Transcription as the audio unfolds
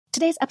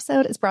Today's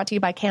episode is brought to you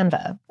by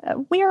Canva.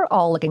 We're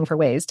all looking for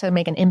ways to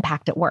make an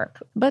impact at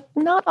work, but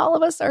not all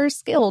of us are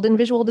skilled in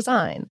visual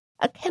design.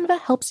 Canva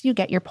helps you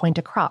get your point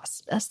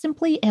across,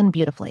 simply and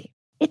beautifully.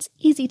 It's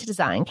easy to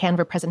design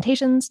Canva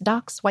presentations,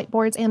 docs,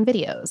 whiteboards, and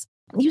videos.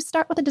 You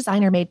start with a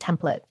designer-made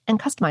template and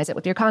customize it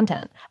with your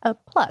content.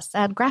 Plus,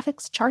 add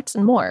graphics, charts,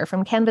 and more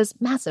from Canva's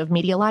massive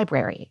media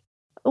library.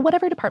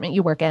 Whatever department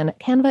you work in,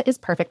 Canva is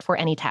perfect for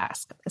any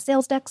task.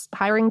 Sales decks,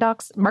 hiring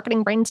docs,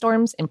 marketing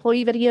brainstorms,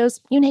 employee videos,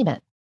 you name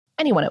it.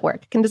 Anyone at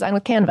work can design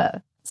with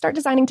Canva. Start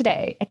designing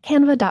today at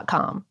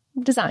canva.com.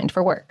 Designed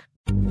for work.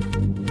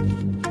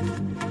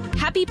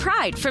 Happy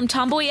Pride from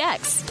Tomboy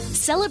X,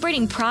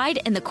 celebrating pride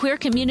and the queer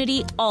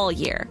community all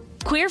year.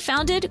 Queer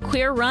founded,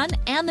 queer run,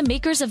 and the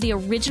makers of the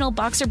original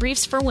boxer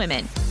briefs for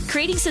women,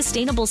 creating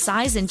sustainable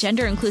size and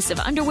gender inclusive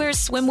underwear,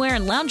 swimwear,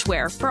 and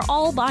loungewear for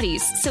all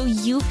bodies so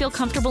you feel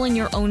comfortable in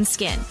your own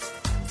skin.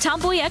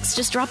 Tomboy X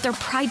just dropped their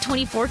Pride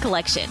 24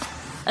 collection.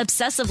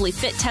 Obsessively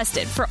fit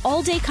tested for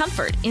all day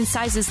comfort in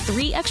sizes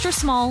 3 extra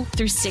small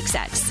through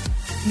 6X.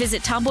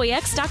 Visit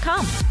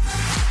tomboyx.com.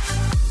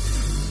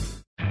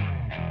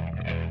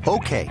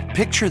 Okay,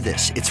 picture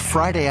this. It's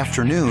Friday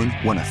afternoon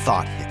when a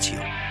thought hits you.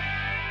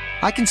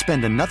 I can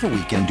spend another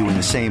weekend doing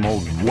the same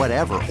old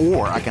whatever,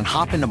 or I can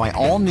hop into my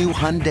all-new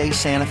Hyundai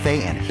Santa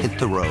Fe and hit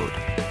the road.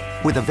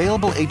 With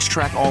available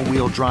H-Track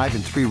all-wheel drive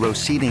and 3-row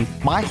seating,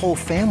 my whole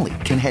family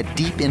can head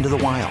deep into the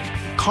wild.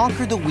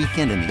 Conquer the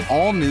weekend in the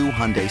all-new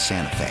Hyundai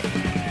Santa Fe.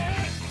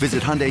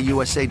 Visit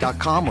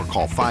HyundaiUSA.com or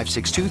call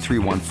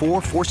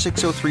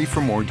 562-314-4603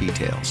 for more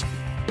details.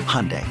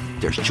 Hyundai,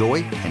 there's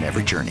joy in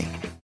every journey.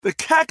 The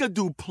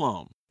Kakadu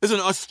plum is an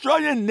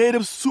Australian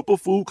native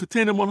superfood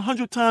containing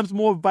 100 times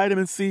more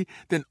vitamin C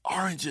than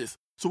oranges.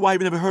 So why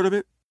have you never heard of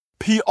it?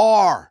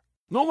 PR.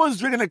 No one's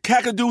drinking a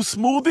Kakadu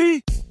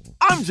smoothie?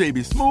 I'm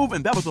JB Smoove,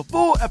 and that was a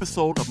full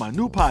episode of my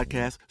new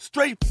podcast,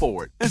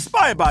 Straightforward,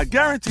 inspired by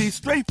guaranteed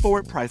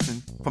straightforward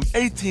pricing from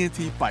AT&T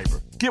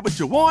Fiber. Get what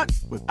you want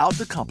without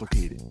the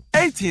complicated.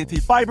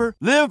 AT&T Fiber,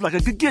 live like a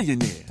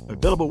gigillionaire.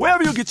 Available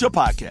wherever you get your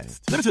podcasts.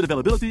 Limited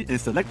availability in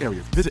select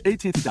areas. Visit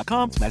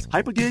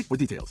AT&T.com/hypergig for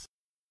details.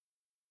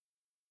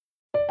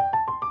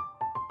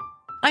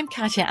 I'm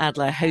Katya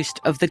Adler, host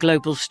of The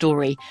Global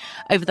Story.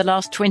 Over the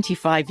last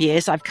 25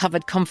 years, I've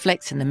covered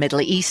conflicts in the Middle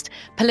East,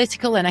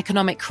 political and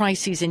economic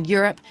crises in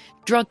Europe,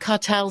 drug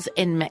cartels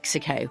in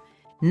Mexico.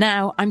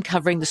 Now I'm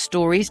covering the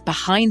stories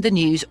behind the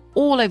news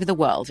all over the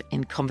world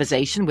in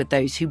conversation with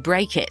those who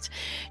break it.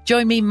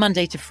 Join me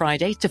Monday to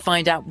Friday to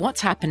find out what's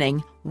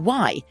happening,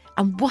 why,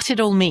 and what it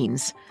all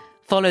means.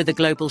 Follow The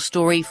Global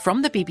Story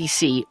from the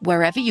BBC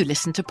wherever you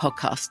listen to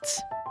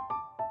podcasts.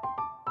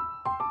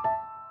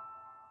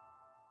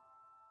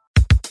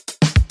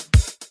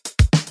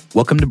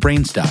 Welcome to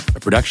Brainstuff,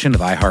 a production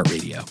of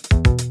iHeartRadio.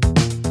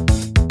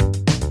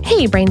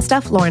 Hey,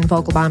 Brainstuff, Lauren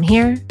Vogelbaum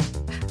here.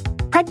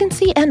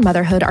 Pregnancy and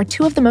motherhood are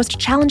two of the most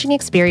challenging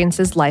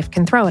experiences life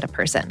can throw at a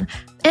person.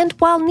 And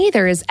while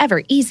neither is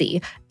ever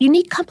easy,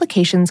 unique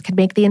complications can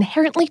make the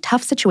inherently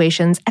tough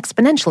situations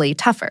exponentially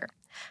tougher.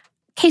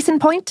 Case in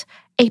point,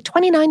 a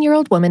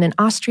 29-year-old woman in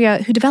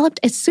Austria who developed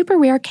a super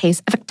rare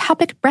case of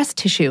ectopic breast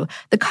tissue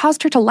that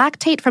caused her to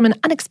lactate from an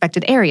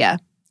unexpected area,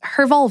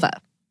 her vulva.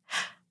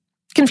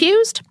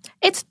 Confused?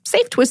 It's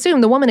safe to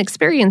assume the woman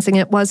experiencing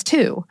it was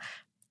too.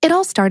 It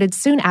all started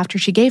soon after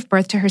she gave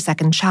birth to her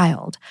second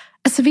child.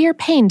 A severe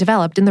pain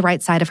developed in the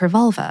right side of her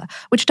vulva,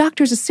 which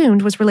doctors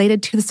assumed was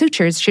related to the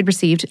sutures she'd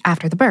received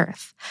after the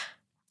birth.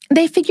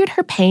 They figured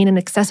her pain and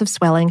excessive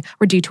swelling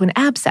were due to an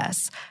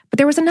abscess, but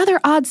there was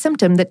another odd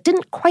symptom that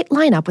didn't quite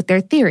line up with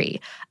their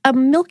theory. A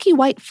milky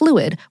white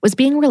fluid was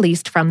being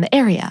released from the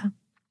area.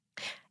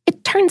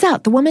 It turns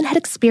out the woman had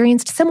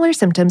experienced similar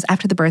symptoms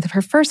after the birth of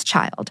her first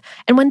child,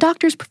 and when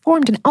doctors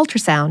performed an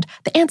ultrasound,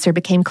 the answer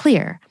became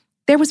clear.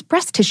 There was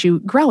breast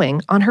tissue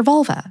growing on her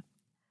vulva.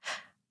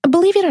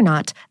 Believe it or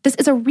not, this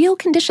is a real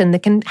condition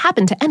that can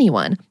happen to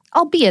anyone,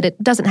 albeit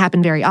it doesn't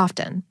happen very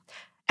often.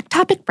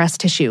 Ectopic breast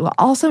tissue,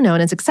 also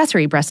known as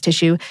accessory breast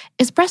tissue,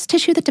 is breast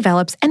tissue that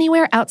develops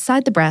anywhere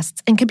outside the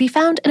breasts and can be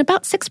found in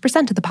about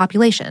 6% of the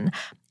population.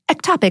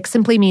 Ectopic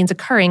simply means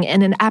occurring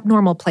in an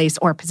abnormal place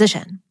or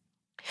position.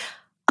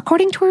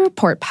 According to a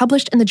report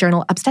published in the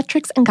journal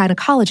Obstetrics and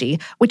Gynecology,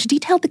 which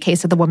detailed the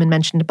case of the woman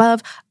mentioned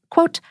above,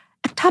 quote,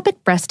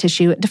 ectopic breast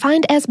tissue,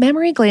 defined as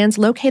mammary glands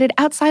located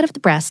outside of the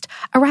breast,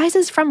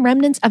 arises from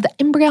remnants of the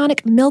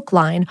embryonic milk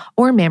line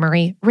or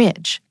mammary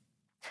ridge.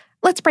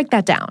 Let's break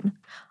that down.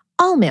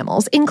 All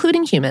mammals,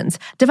 including humans,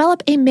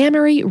 develop a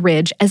mammary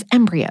ridge as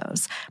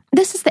embryos.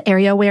 This is the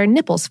area where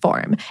nipples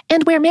form,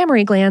 and where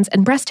mammary glands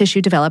and breast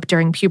tissue develop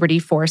during puberty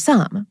for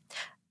some.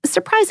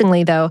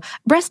 Surprisingly, though,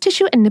 breast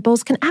tissue and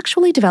nipples can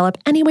actually develop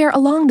anywhere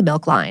along the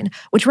milk line,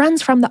 which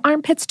runs from the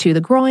armpits to the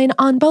groin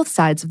on both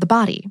sides of the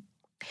body.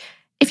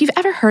 If you've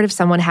ever heard of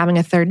someone having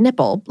a third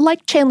nipple,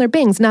 like Chandler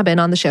Bing's nubbin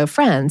on the show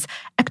Friends,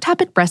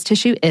 ectopic breast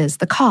tissue is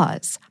the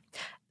cause.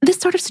 This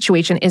sort of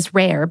situation is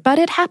rare, but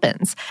it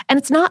happens, and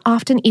it's not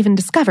often even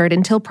discovered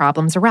until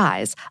problems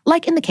arise,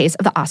 like in the case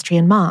of the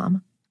Austrian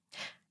mom.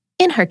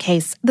 In her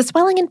case, the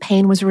swelling and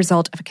pain was a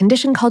result of a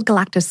condition called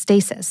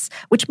galactostasis,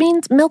 which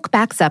means milk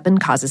backs up and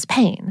causes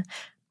pain.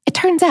 It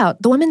turns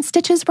out the woman's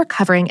stitches were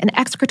covering an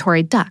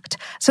excretory duct,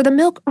 so the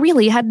milk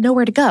really had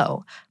nowhere to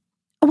go.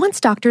 Once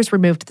doctors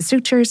removed the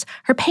sutures,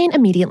 her pain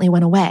immediately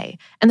went away,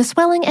 and the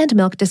swelling and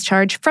milk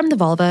discharge from the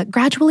vulva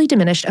gradually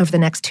diminished over the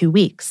next 2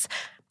 weeks.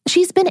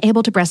 She's been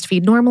able to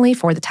breastfeed normally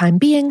for the time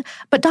being,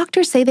 but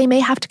doctors say they may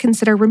have to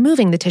consider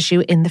removing the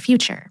tissue in the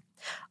future.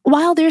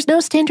 While there's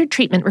no standard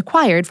treatment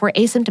required for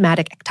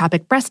asymptomatic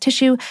ectopic breast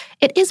tissue,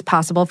 it is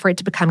possible for it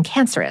to become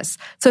cancerous,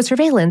 so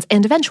surveillance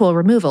and eventual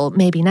removal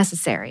may be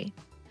necessary.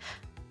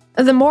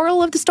 The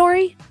moral of the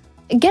story?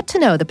 Get to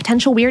know the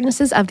potential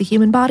weirdnesses of the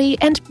human body,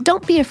 and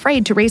don't be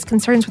afraid to raise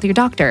concerns with your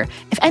doctor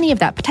if any of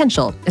that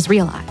potential is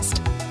realized.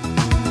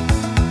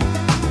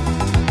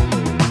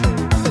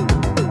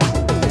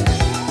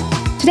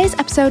 Today's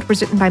episode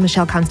was written by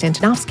Michelle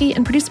Konstantinovsky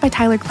and produced by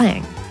Tyler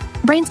Klang.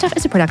 Brainstuff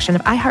is a production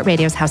of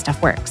iHeartRadio's How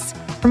Stuff Works.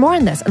 For more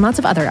on this and lots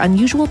of other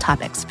unusual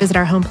topics, visit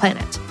our home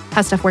planet,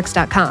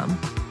 howstuffworks.com.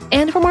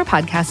 And for more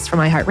podcasts from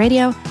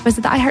iHeartRadio,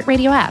 visit the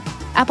iHeartRadio app,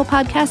 Apple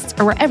Podcasts,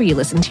 or wherever you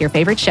listen to your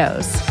favorite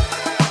shows.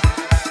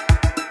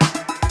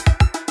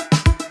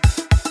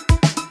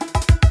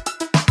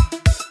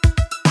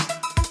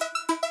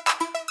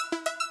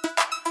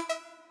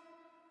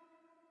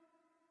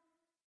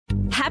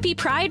 Happy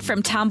Pride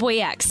from Tomboy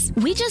X.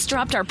 We just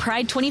dropped our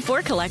Pride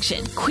 24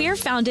 collection. Queer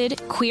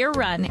founded, queer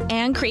run,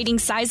 and creating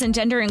size and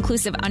gender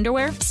inclusive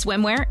underwear,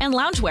 swimwear, and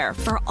loungewear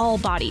for all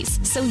bodies,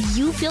 so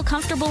you feel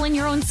comfortable in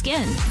your own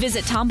skin.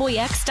 Visit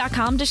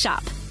tomboyx.com to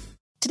shop.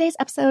 Today's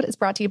episode is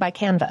brought to you by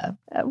Canva.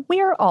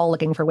 We're all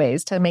looking for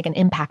ways to make an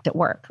impact at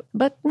work,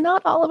 but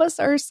not all of us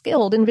are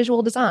skilled in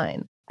visual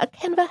design.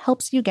 Canva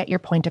helps you get your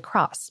point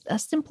across,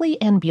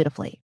 simply and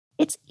beautifully.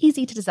 It's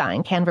easy to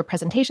design Canva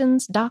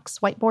presentations, docs,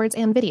 whiteboards,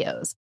 and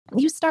videos.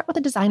 You start with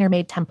a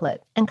designer-made template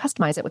and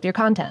customize it with your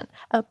content.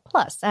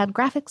 Plus, add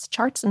graphics,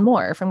 charts, and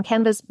more from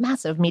Canva's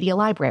massive media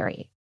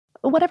library.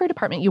 Whatever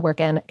department you work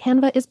in,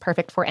 Canva is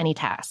perfect for any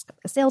task.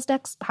 Sales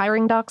decks,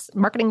 hiring docs,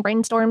 marketing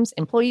brainstorms,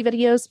 employee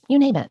videos, you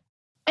name it.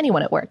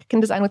 Anyone at work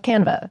can design with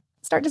Canva.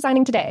 Start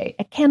designing today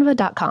at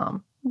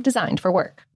canva.com. Designed for work.